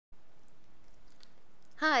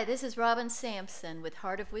Hi, this is Robin Sampson with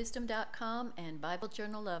heartofwisdom.com and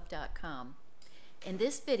BibleJournalLove.com. In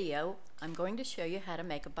this video, I'm going to show you how to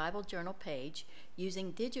make a Bible journal page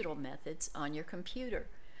using digital methods on your computer.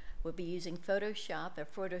 We'll be using Photoshop or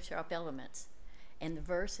Photoshop Elements and the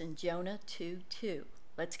verse in Jonah 2:2.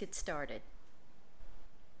 Let's get started.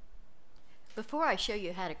 Before I show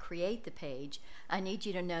you how to create the page, I need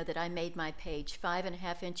you to know that I made my page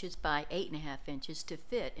 5.5 inches by 8.5 inches to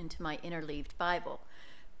fit into my interleaved Bible.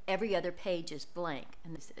 Every other page is blank.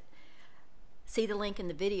 And this is it. See the link in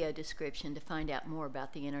the video description to find out more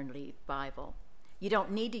about the interleaved Bible. You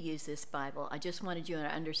don't need to use this Bible. I just wanted you to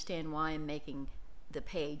understand why I'm making the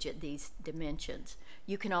page at these dimensions.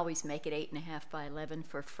 You can always make it 8.5 by 11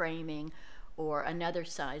 for framing or another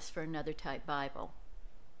size for another type Bible.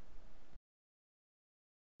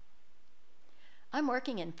 I'm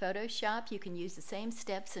working in Photoshop. You can use the same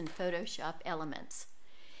steps in Photoshop Elements.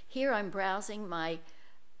 Here I'm browsing my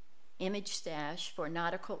image stash for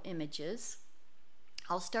nautical images.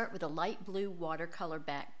 I'll start with a light blue watercolor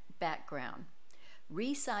background.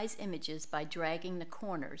 Resize images by dragging the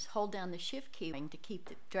corners. Hold down the Shift key to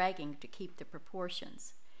keep the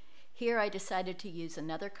proportions. Here I decided to use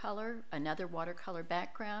another watercolor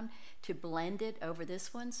background to blend it over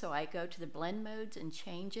this one, so I go to the blend modes and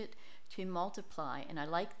change it to multiply, and I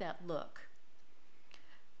like that look.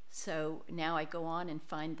 So now I go on and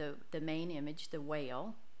find the main image, the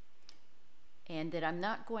whale, and that I'm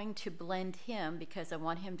not going to blend him because I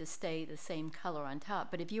want him to stay the same color on top.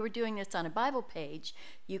 But if you were doing this on a Bible page,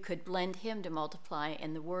 you could blend him to multiply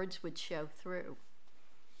and the words would show through.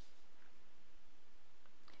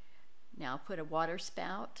 Now I'll put a water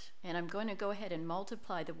spout, and I'm going to go ahead and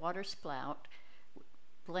multiply the water spout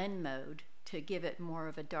blend mode to give it more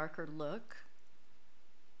of a darker look.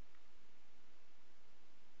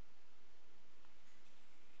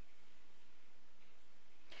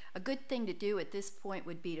 A good thing to do at this point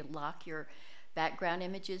would be to lock your background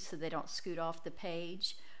images so they don't scoot off the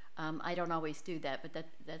page. I don't always do that, but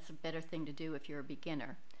that's a better thing to do if you're a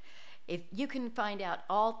beginner. If you can find out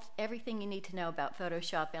everything you need to know about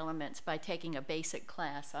Photoshop Elements by taking a basic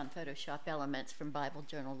class on Photoshop Elements from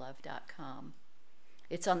BibleJournalLove.com.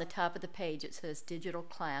 It's on the top of the page. It says Digital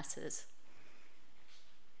Classes.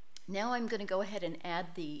 Now I'm going to go ahead and add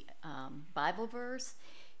the Bible verse.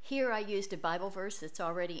 Here I used a Bible verse that's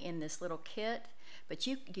already in this little kit, but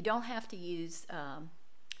you don't have to use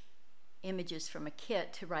images from a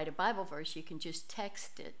kit to write a Bible verse. You can just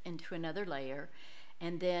text it into another layer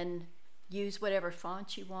and then use whatever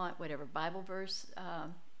font you want, whatever Bible verse,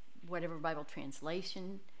 whatever Bible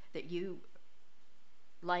translation that you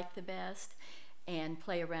like the best, and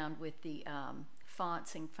play around with the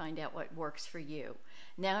fonts and find out what works for you.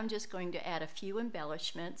 Now I'm just going to add a few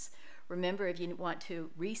embellishments. Remember, if you want to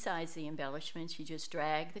resize the embellishments, you just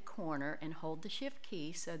drag the corner and hold the Shift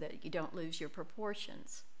key so that you don't lose your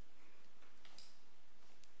proportions.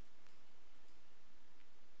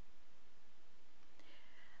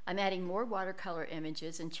 I'm adding more watercolor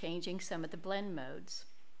images and changing some of the blend modes.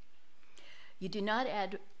 You do not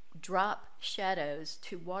add drop shadows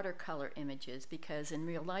to watercolor images because in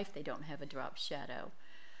real life they don't have a drop shadow.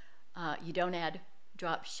 You don't add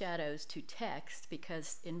drop shadows to text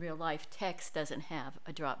because in real life text doesn't have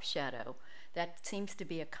a drop shadow. That seems to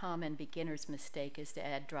be a common beginner's mistake, is to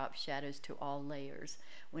add drop shadows to all layers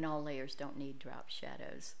when all layers don't need drop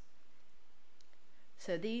shadows.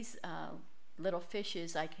 So these little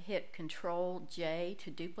fishes, I can hit Control-J to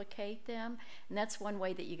duplicate them, and that's one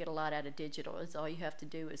way that you get a lot out of digital, is all you have to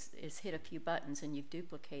do is hit a few buttons and you've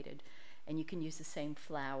duplicated, and you can use the same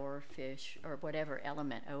flower, fish, or whatever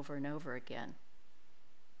element over and over again.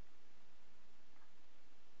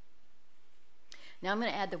 Now I'm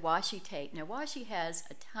going to add the washi tape. Now washi has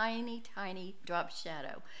a tiny, tiny drop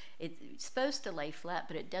shadow. It's supposed to lay flat,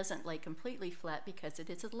 but it doesn't lay completely flat because it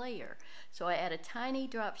is a layer. So I add a tiny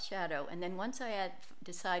drop shadow, and then once I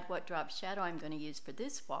decide what drop shadow I'm going to use for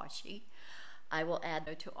this washi, I will add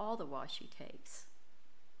it to all the washi tapes.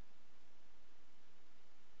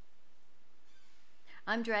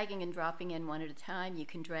 I'm dragging and dropping in one at a time. You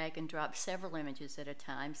can drag and drop several images at a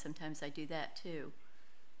time. Sometimes I do that too.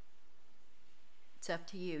 It's up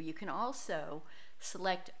to you. You can also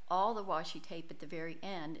select all the washi tape at the very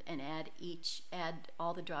end and add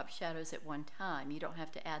all the drop shadows at one time. You don't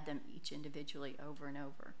have to add them each individually over and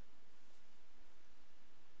over.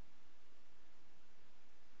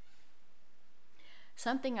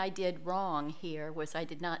 Something I did wrong here was I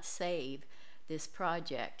did not save this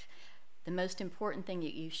project. The most important thing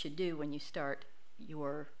that you should do when you start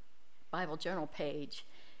your Bible journal page,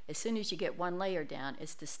 as soon as you get one layer down,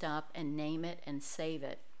 is to stop and name it and save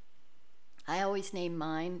it. I always name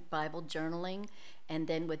mine Bible journaling, and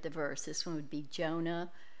then with the verse. This one would be Jonah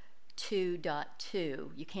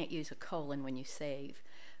 2.2. You can't use a colon when you save,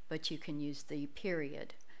 but you can use the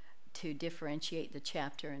period to differentiate the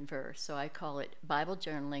chapter and verse. So I call it Bible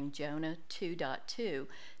journaling Jonah 2.2.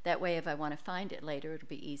 That way, if I want to find it later, it'll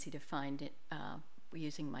be easy to find it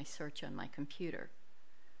using my search on my computer.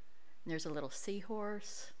 And there's a little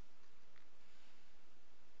seahorse.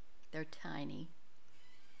 They're tiny.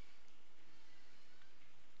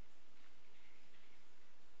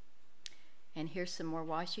 And here's some more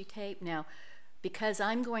washi tape. Now, because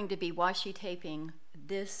I'm going to be washi taping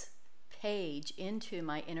this page into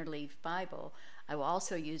my interleaf Bible, I will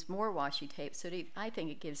also use more washi tape, so I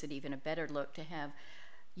think it gives it even a better look to have.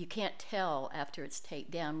 You can't tell after it's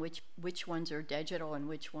taped down which ones are digital and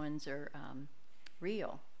which ones are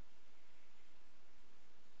real.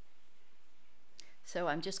 So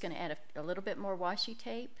I'm just going to add a little bit more washi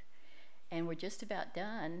tape, and we're just about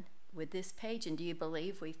done with this page. And do you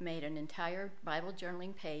believe we've made an entire Bible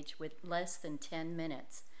journaling page with less than 10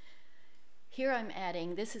 minutes? Here I'm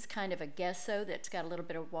adding, this is kind of a gesso that's got a little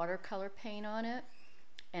bit of watercolor paint on it,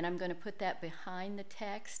 and I'm going to put that behind the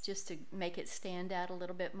text just to make it stand out a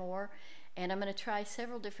little bit more. And I'm going to try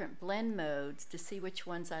several different blend modes to see which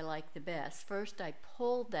ones I like the best. First, I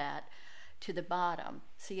pull that to the bottom.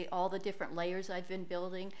 See all the different layers I've been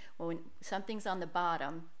building? Well, when something's on the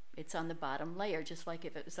bottom, it's on the bottom layer, just like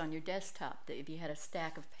if it was on your desktop, if you had a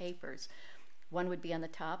stack of papers. One would be on the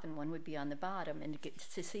top and one would be on the bottom. And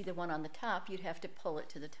to see the one on the top, you'd have to pull it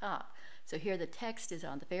to the top. So here the text is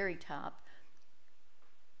on the very top.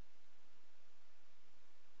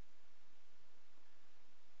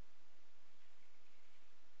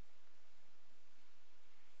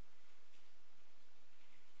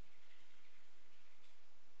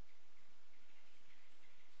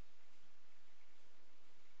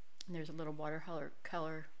 And there's a little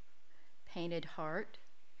watercolor painted heart.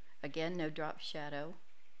 Again, no drop shadow,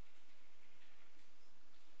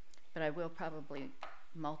 but I will probably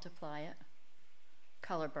multiply it.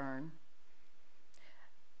 Color burn.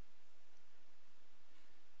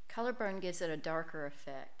 Color burn gives it a darker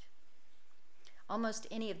effect. Almost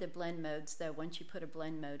any of the blend modes, though, once you put a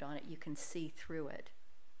blend mode on it, you can see through it.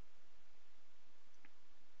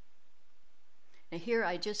 Now here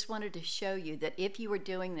I just wanted to show you that if you were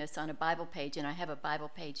doing this on a Bible page, and I have a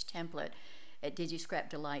Bible page template at DigiScrap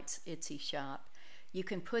Delight's Etsy shop, you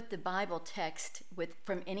can put the Bible text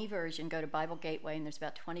from any version, go to Bible Gateway, and there's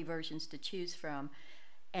about 20 versions to choose from,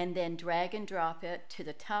 and then drag and drop it to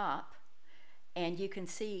the top, and you can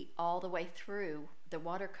see all the way through the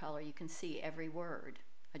watercolor. You can see every word.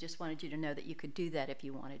 I just wanted you to know that you could do that if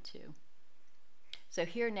you wanted to. So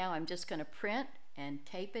here now I'm just going to print and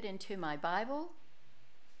tape it into my Bible.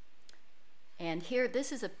 And here,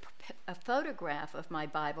 this is a photograph of my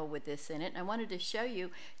Bible with this in it. And I wanted to show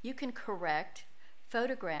you, you can correct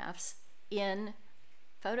photographs in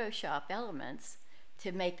Photoshop elements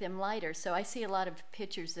to make them lighter. So I see a lot of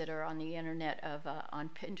pictures that are on the internet on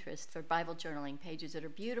Pinterest for Bible journaling pages that are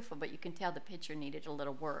beautiful, but you can tell the picture needed a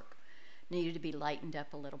little work, needed to be lightened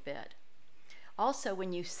up a little bit. Also,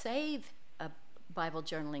 when you save a Bible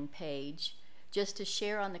journaling page, just to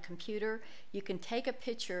share on the computer, you can take a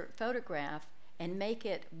photograph, and make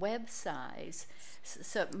it web size,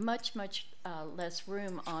 so much less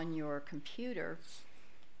room on your computer.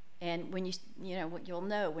 And when you'll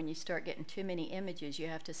know when you start getting too many images,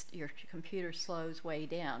 your computer slows way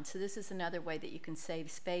down. So this is another way that you can save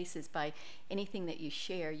space, is by anything that you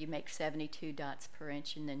share, you make 72 dots per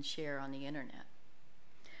inch and then share on the internet.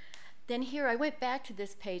 Then here, I went back to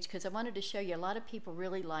this page because I wanted to show you, a lot of people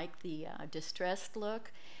really like the distressed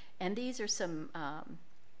look. And these are some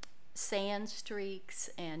sand streaks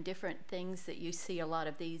and different things that you see a lot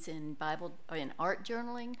of these in art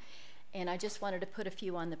journaling. And I just wanted to put a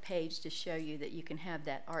few on the page to show you that you can have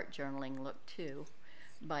that art journaling look too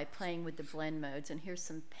by playing with the blend modes. And here's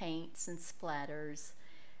some paints and splatters.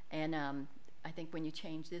 And I think when you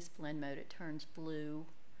change this blend mode, it turns blue.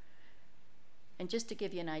 And just to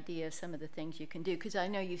give you an idea of some of the things you can do, because I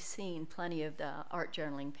know you've seen plenty of the art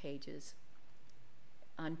journaling pages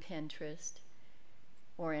on Pinterest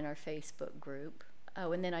or in our Facebook group.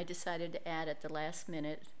 Oh, and then I decided to add at the last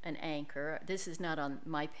minute an anchor. This is not on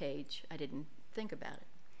my page. I didn't think about it.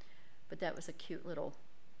 But that was a cute little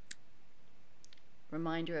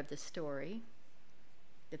reminder of the story,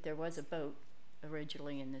 that there was a boat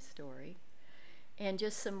originally in this story. And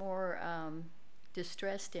just some more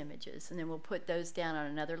distressed images, and then we'll put those down on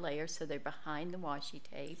another layer so they're behind the washi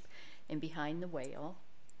tape and behind the whale.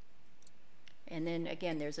 And then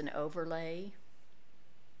again, there's an overlay.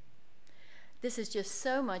 This is just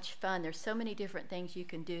so much fun. There's so many different things you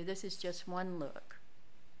can do. This is just one look.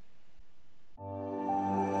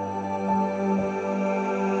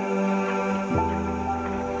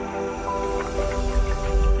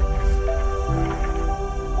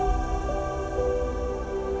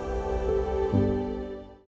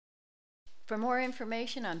 For more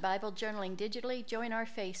information on Bible journaling digitally, join our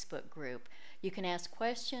Facebook group. You can ask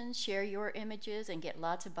questions, share your images, and get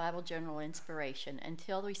lots of Bible journal inspiration.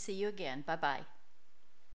 Until we see you again, bye-bye.